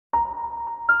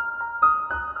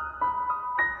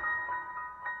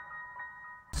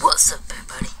What's up,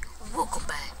 everybody? Welcome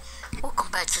back.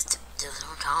 Welcome back to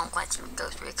Clancy with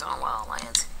Ghost Recon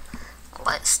Wildlands.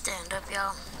 Let's stand up,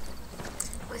 y'all.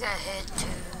 We gotta head to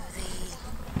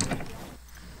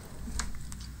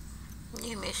the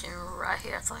new mission right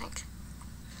here, I think.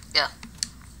 Yeah.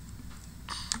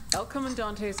 El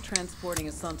Comandante is transporting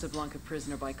a Santa Blanca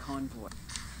prisoner by convoy.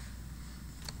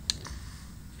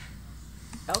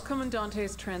 El Comandante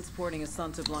is transporting a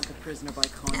Santa Blanca prisoner by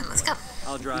convoy. Yeah, let's go.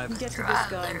 I'll drive. You can get to this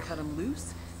guy and cut him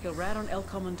loose. He'll rat on El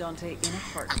Comandante in a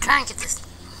heartbeat. I'm trying to get this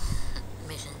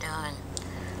mission done.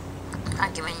 I'm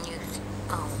not giving you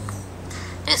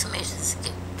this mission's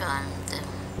get done too.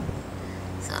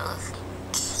 So let's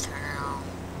turn it on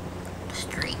the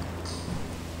street.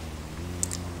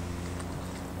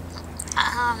 I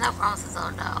have no promises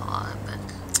on dialogue, but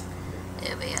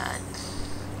it'll be alright.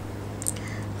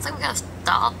 I think we gotta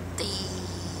stop the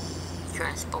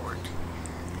transport.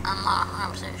 I'm not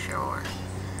 100% sure.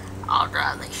 I'll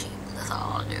drive the sheep. That's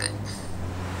all I'll do it.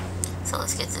 So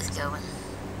let's get this going.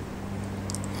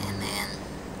 And then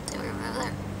see we over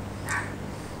there.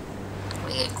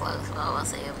 We get close. Oh, I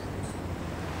see him.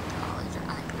 Oh, they're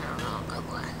trying to go a good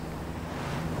way.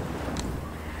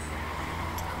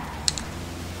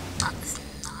 It's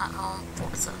not on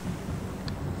Forza.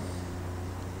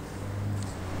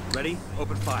 Ready?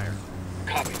 Open fire.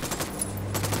 Copy.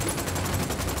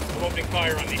 I'm opening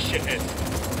fire on these shitheads.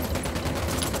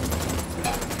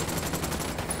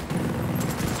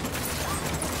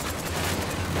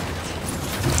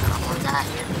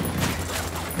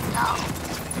 No.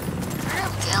 Hurry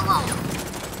up, kill him.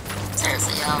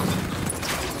 Seriously, y'all.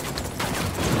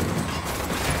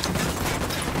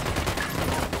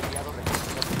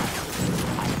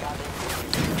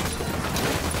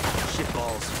 Shit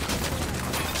balls.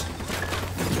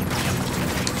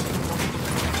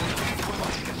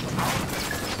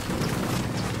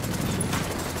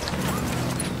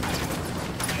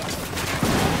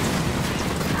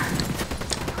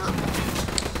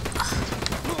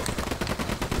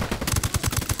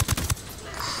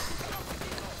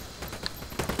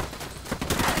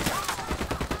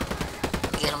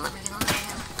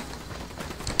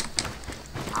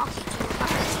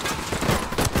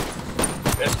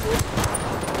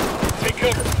 Take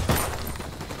cover.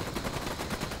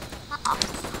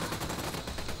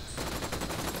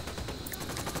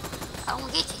 I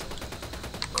won't get you.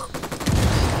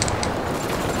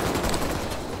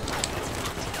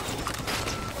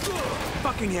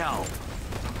 Fucking hell.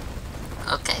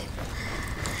 Okay.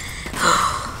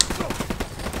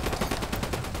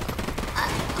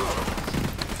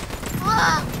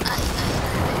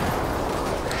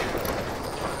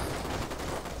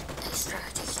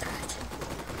 Extract.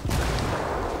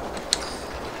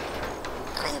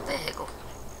 I need a vehicle.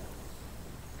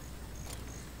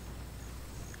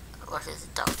 What is a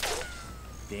dog?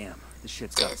 Damn, this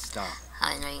shit's gotta stop. I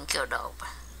didn't know you can kill a dog.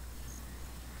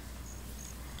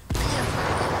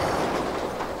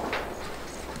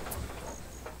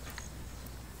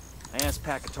 I asked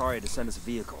Pacatari to send us a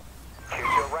vehicle. Here's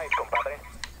your right, compadre.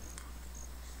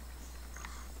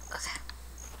 Okay.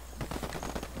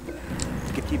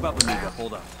 Keep up, amigo.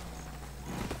 Hold up.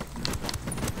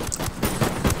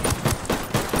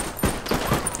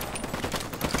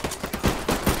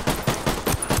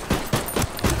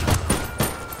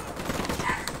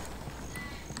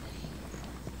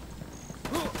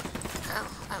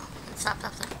 Stop.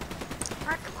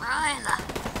 Frickin' Ryan.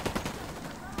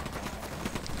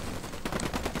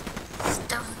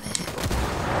 Stone the vehicle.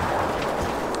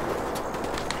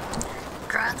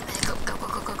 Drive the vehicle. Go.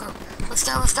 Let's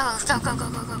go. Go.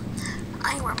 I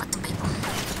ain't worried about the people.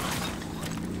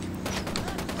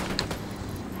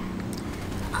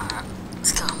 Alright,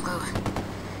 let's go. I'm going.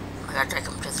 I gotta take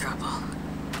them to the drop off.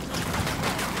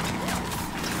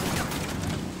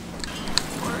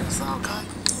 Where's all good?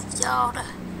 Y'all to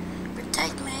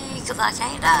protect me, cause I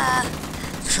can't die.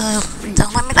 So,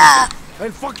 don't let me die.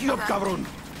 I'll fuck you up, cabron.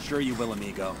 Sure you will,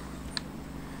 amigo.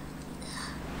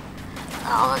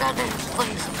 All I gotta do is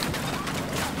please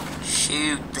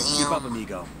shoot them. Keep up,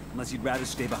 amigo. Unless you'd rather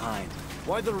stay behind.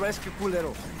 Why the rescue,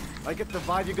 culero? I get the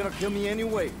vibe you're gonna kill me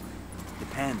anyway.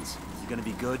 Depends. You gonna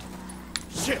be good?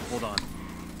 Shit! Hold on.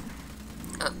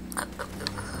 Go.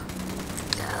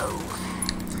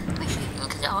 We shooting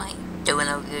cause y'all ain't doing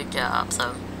no good job,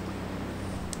 so.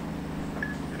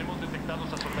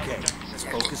 Okay, let's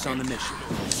focus on the mission.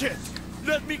 Shit!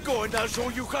 Let me go and I'll show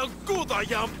you how good I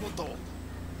am, puto!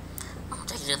 I'm gonna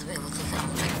take you to the vehicle. I'm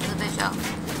gonna take you to the big shop.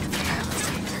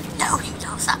 No, you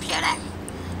don't stop shooting.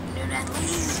 Do that,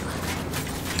 leave.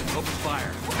 Open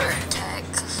fire. We're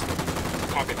attacked.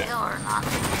 Copy that. You're not.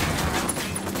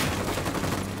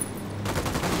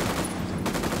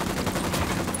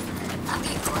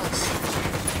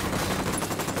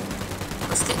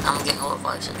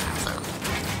 closer now,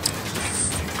 so.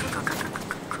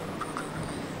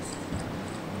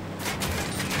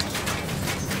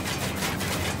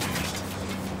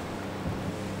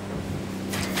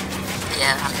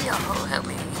 Yeah, I need y'all to help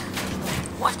me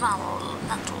watch my little,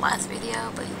 not the last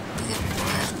video, but the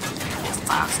last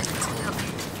 5-second clip.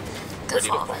 Go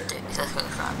follow that dude. Just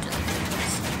subscribe to that dude.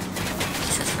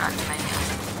 Subscribe to me.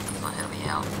 He's gonna help me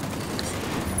out.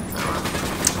 So,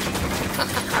 go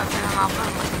subscribe to him. I'll put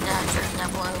a link down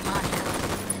below my channel.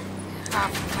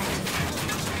 Subscribe to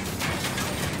me.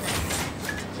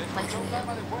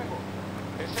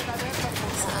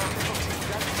 So,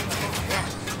 yeah.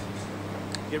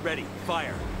 Get ready.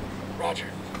 Fire. Roger.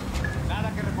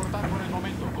 Nada que reportar por el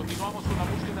momento. Continuamos con la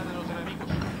búsqueda de los enemigos.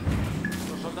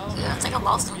 Los soldados Yeah, I think I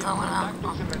lost him going out.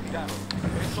 se retiraron.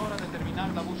 Es hora de terminar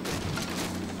la búsqueda.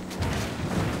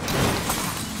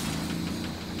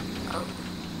 Oh.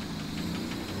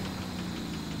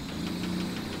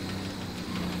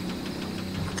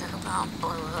 Okay, hope I don't blow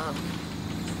up.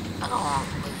 I don't want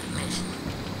to lose the mission.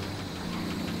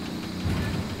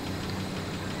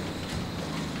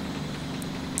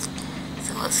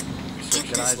 So let's get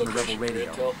Get eyes this. on the rebel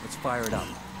radio. Let's fire it up.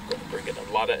 Gonna bring in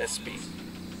a lot of SP.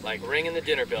 Like ringing the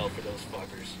dinner bell for those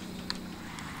fuckers.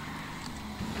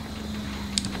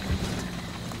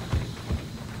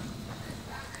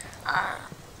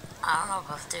 I don't know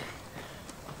what to do.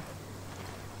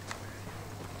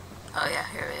 Oh yeah,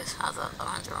 here it is. I thought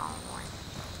I went the wrong one.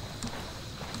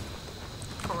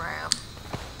 Grab.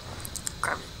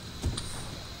 Grab it.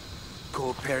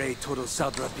 Coopere todo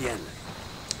saldrá bien.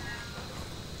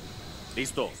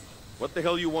 Listo. What the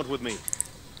hell you want with me?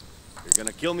 You're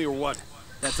gonna kill me or what?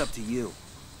 That's up to you.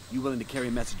 You willing to carry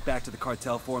a message back to the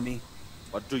cartel for me?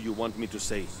 What do you want me to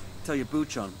say? Tell your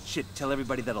buchon. Shit, tell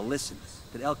everybody that'll listen.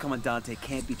 That El Comandante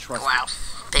can't be trusted. Wow.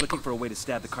 People. Looking for a way to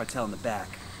stab the cartel in the back.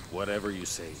 Whatever you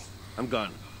say. I'm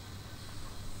gone.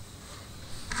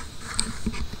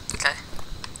 Okay.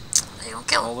 They gonna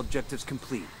kill him. All objectives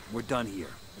complete. We're done here.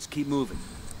 Let's keep moving.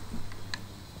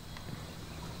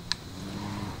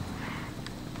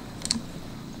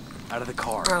 Out of the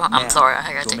car. Bro, I'm now. sorry,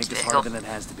 I gotta Don't take make the this harder vehicle. than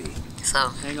it has to be. So,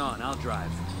 Hang on, I'll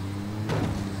drive.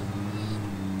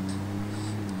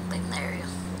 leaving the area.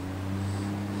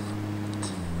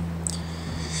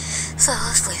 So,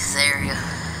 let's leave this area.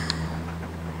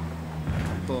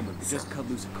 Bowman, we just cut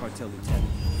loose a cartel lieutenant.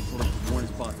 Told him to warn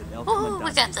his boss that El Ooh,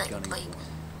 we got Comandante is that gunning complete. for him.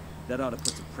 That ought to put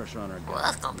some pressure on our guys. Well,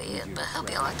 that's gonna be it, but hope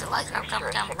you like the like,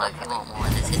 comment down below if you want more.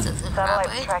 This is a Satellite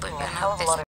page, tracking but a hell of a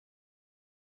lot of